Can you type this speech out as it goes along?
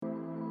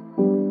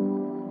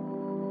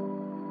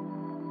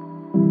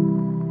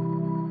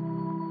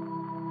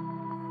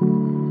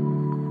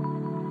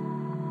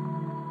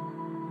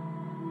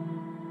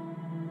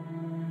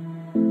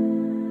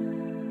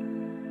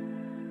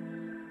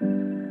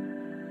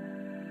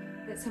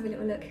Let's have a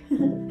little look.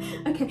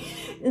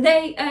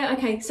 Okay,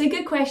 okay, so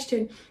good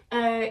question.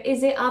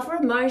 Is it other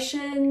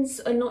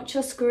emotions or not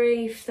just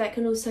grief that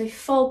can also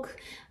fog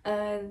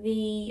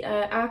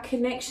our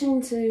connection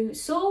to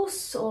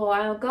source or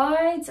our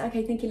guides?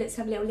 Okay, thank you. Let's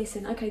have a little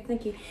listen. Okay,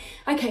 thank you.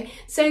 Okay,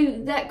 so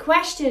that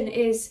question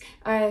is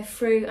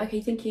through, okay,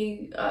 thank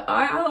you.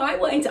 I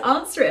wanted to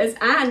answer it as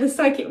Anne, the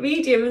psychic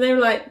medium, and they were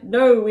like,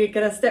 no, we're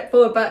going to step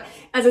forward. But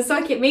as a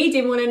psychic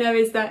medium, what I know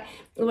is that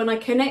when I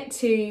connect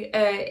to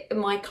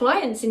my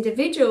clients,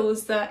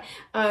 individuals, that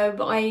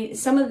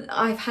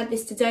I've had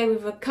this today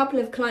with a couple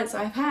of clients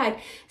I've had,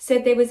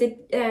 said there was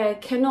a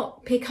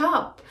cannot pick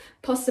up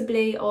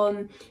possibly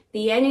on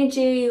the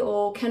energy,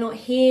 or cannot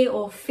hear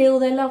or feel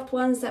their loved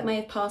ones that may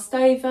have passed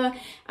over,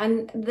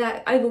 and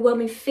that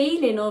overwhelming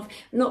feeling of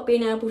not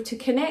being able to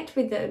connect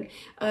with them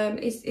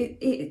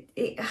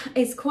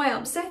is quite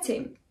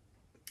upsetting.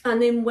 And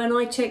then when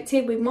I checked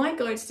in with my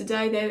guides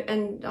today,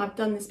 and I've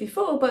done this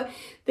before, but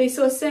they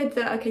sort of said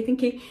that, okay,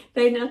 thank you,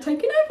 they're now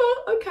taking over.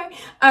 Okay,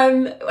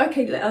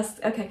 okay,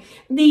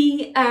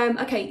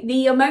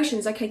 the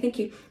emotions. Okay, thank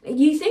you.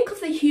 You think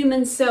of the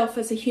human self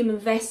as a human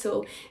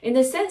vessel, in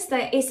the sense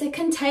that it's a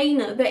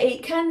container that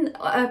it can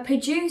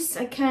produce,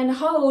 can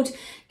hold,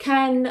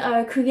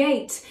 can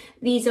create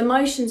these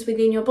emotions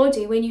within your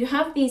body. When you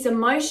have these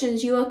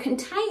emotions, you are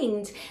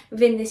contained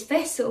within this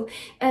vessel.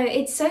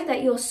 It's so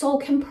that your soul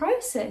can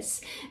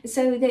process,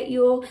 so that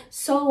your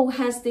soul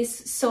has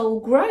this soul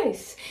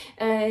growth.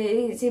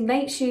 It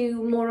makes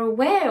you more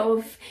aware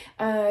of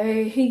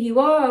who you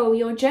are, or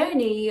your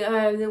journey,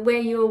 where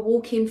you're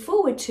walking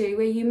forward to,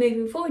 where you're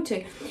moving forward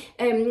to.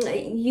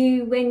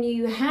 When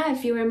you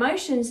have your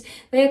emotions,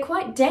 they are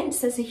quite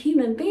dense as a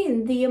human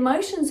being. The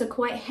emotions are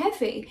quite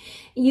heavy.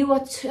 You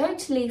are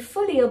totally,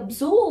 fully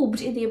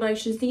absorbed in the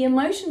emotions. The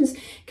emotions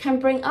can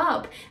bring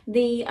up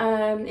the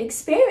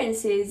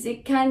experiences.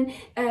 It can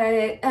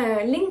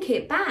link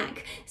it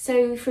back.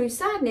 So through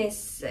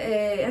sadness,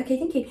 okay,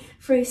 thank you.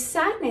 Through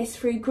sadness,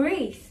 through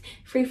grief,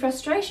 through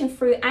frustration,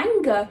 through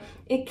anger,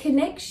 it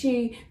connects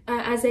you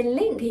as a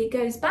link. It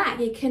goes back.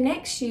 It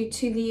connects you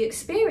to the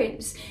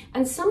experience.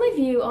 And some of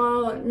you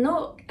are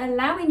not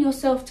allowing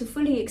yourself to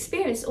fully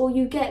experience, or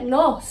you get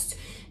lost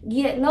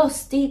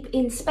deep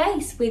in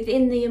space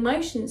within the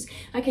emotions.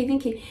 Okay,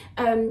 thank you.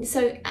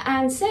 So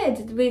Anne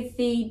said with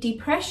the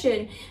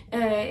depression,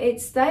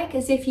 it's like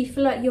as if you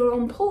feel like you're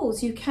on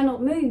pause. You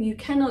cannot move, you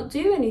cannot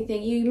do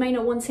anything. You may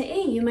not want to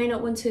eat, you may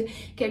not want to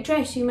get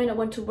dressed, you may not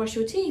want to brush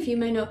your teeth, you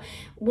may not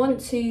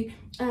want to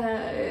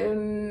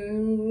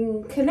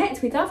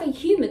connect with other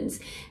humans.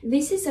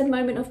 This is a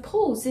moment of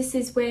pause. This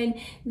is when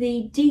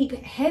the deep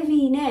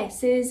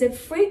heaviness, there's a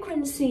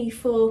frequency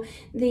for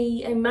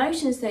the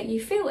emotions that you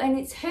feel, and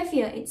it's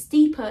heavier, it's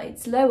deeper,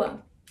 it's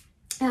lower.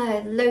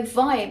 Low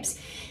vibes.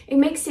 It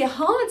makes it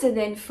harder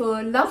then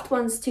for loved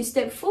ones to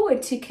step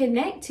forward to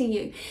connect to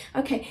you.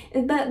 Okay,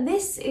 but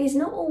this is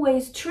not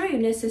always true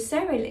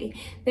necessarily.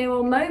 There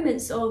are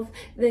moments of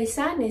the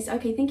sadness.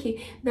 Okay, thank you.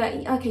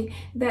 That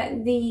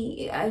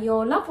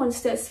your loved one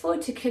steps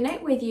forward to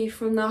connect with you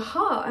from the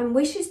heart and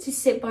wishes to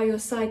sit by your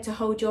side, to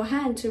hold your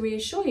hand, to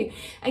reassure you.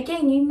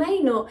 Again, you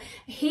may not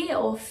hear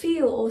or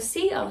feel or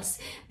see us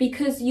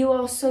because you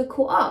are so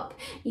caught up.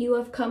 You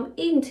have come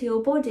into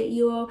your body.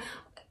 You are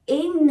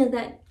in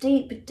that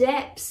deep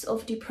depths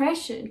of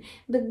depression,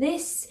 but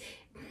this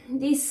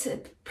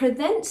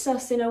prevents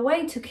us in a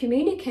way to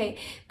communicate.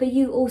 But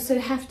you also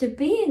have to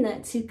be in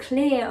that to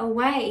clear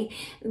away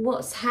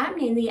what's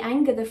happening, the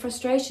anger, the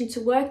frustration, to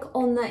work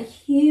on that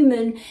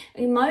human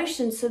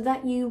emotion so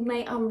that you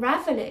may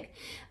unravel it.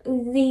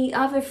 The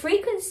other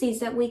frequencies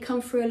that we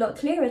come through a lot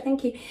clearer,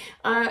 thank you,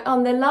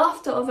 on the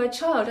laughter of a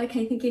child.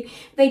 Okay, thank you.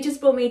 They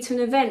just brought me to an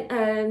event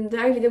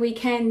over the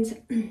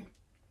weekend.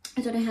 I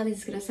don't know how this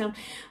is going to sound.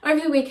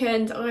 Over the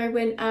weekend, I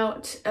went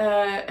out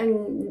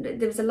and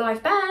there was a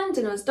live band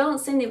and I was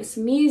dancing, there was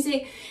some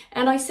music.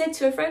 And I said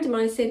to a friend of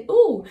mine, I said,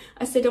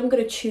 I'm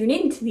going to tune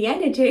into the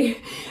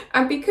energy.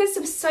 And because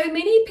of so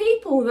many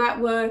people that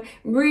were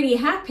really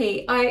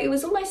happy, it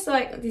was almost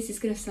like, this is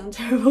going to sound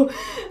terrible,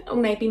 or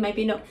maybe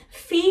not,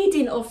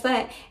 feeding off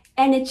that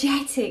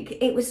energetic.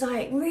 It was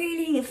like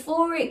really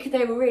euphoric.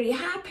 They were really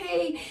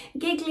happy,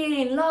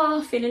 giggling,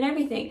 laughing and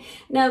everything.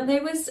 Now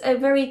there was a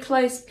very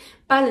close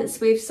balance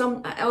with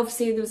some,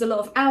 obviously there was a lot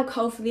of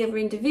alcohol for the other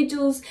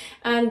individuals,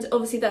 and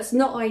obviously that's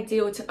not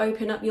ideal to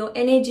open up your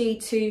energy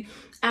to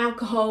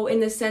alcohol in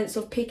the sense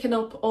of picking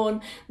up on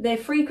their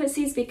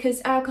frequencies,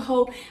 because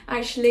alcohol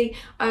actually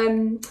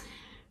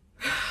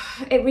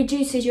it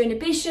reduces your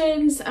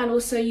inhibitions, and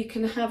also you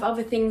can have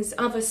other things,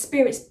 other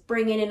spirits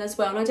bringing in as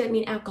well. And I don't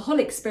mean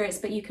alcoholic spirits,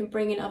 but you can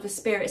bring in other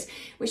spirits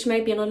which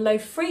may be on a low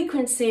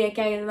frequency.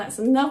 Again, and that's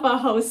another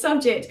whole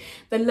subject,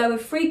 the lower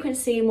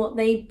frequency and what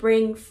they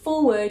bring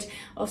forward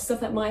of stuff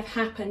that might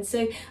have happened.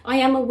 So I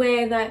am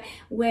aware that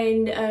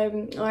when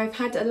I've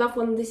had a loved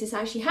one, this has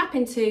actually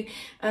happened to,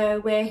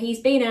 where he's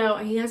been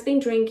out, he has been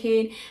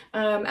drinking,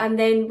 and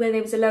then where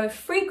there was a lower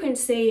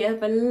frequency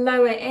of a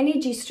lower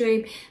energy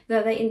stream,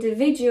 that the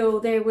individual,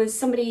 there was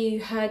somebody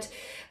who had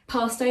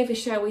passed over,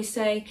 shall we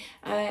say,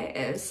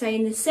 say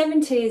in the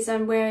 70s,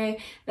 and where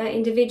that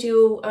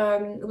individual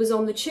was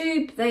on the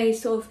tube, they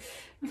sort of,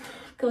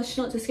 gosh,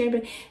 not just scary,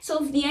 but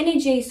sort of the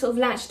energy sort of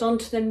latched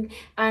onto them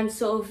and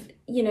sort of,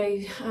 you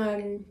know,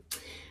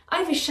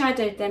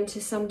 overshadowed them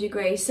to some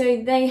degree.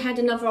 So they had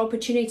another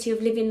opportunity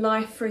of living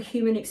life for a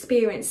human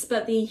experience,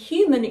 but the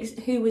human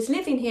who was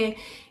living here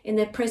in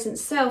their present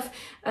self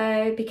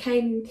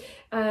became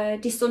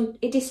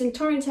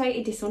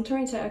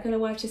disorientated. I don't know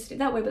why I've just said it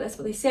that way, but that's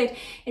what they said,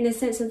 in the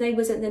sense that they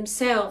wasn't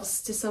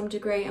themselves to some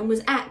degree and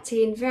was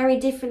acting very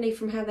differently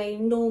from how they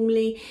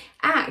normally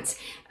act.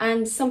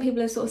 And some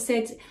people have sort of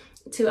said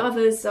to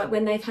others, like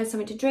when they've had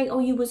something to drink, oh,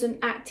 you wasn't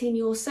acting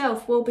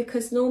yourself. Well,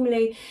 because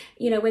normally,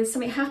 you know, when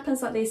something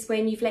happens like this,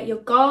 when you've let your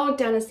guard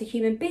down as the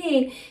human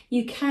being,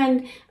 you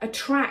can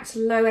attract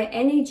lower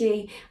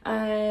energy,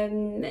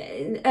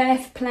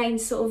 earth plane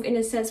sort of, in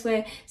a sense,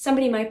 where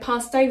somebody may have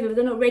passed over, but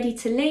they're not ready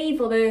to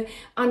leave, or they're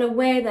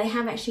unaware they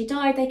have actually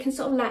died. They can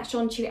sort of latch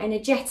onto you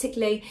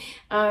energetically,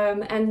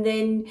 and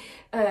then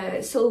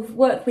sort of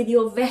work with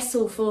your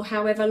vessel for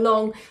however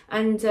long,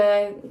 and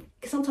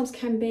sometimes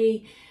can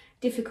be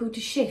difficult to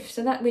shift.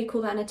 So that we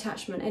call that an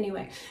attachment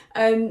anyway.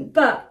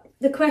 But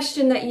the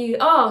question that you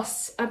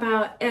asked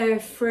about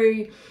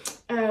through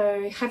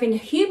having a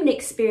human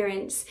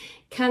experience,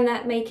 can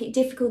that make it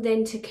difficult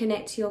then to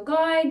connect to your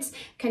guides?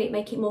 Can it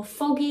make it more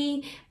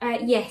foggy?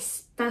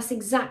 Yes, that's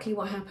exactly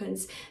what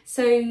happens.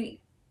 So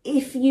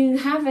if you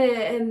have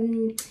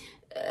an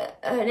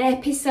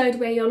episode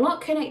where you're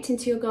not connecting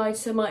to your guides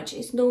so much,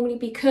 it's normally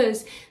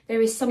because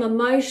there is some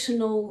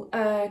emotional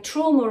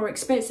trauma or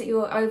experience that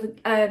you're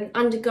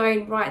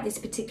undergoing right at this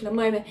particular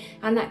moment,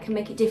 and that can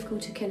make it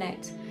difficult to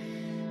connect.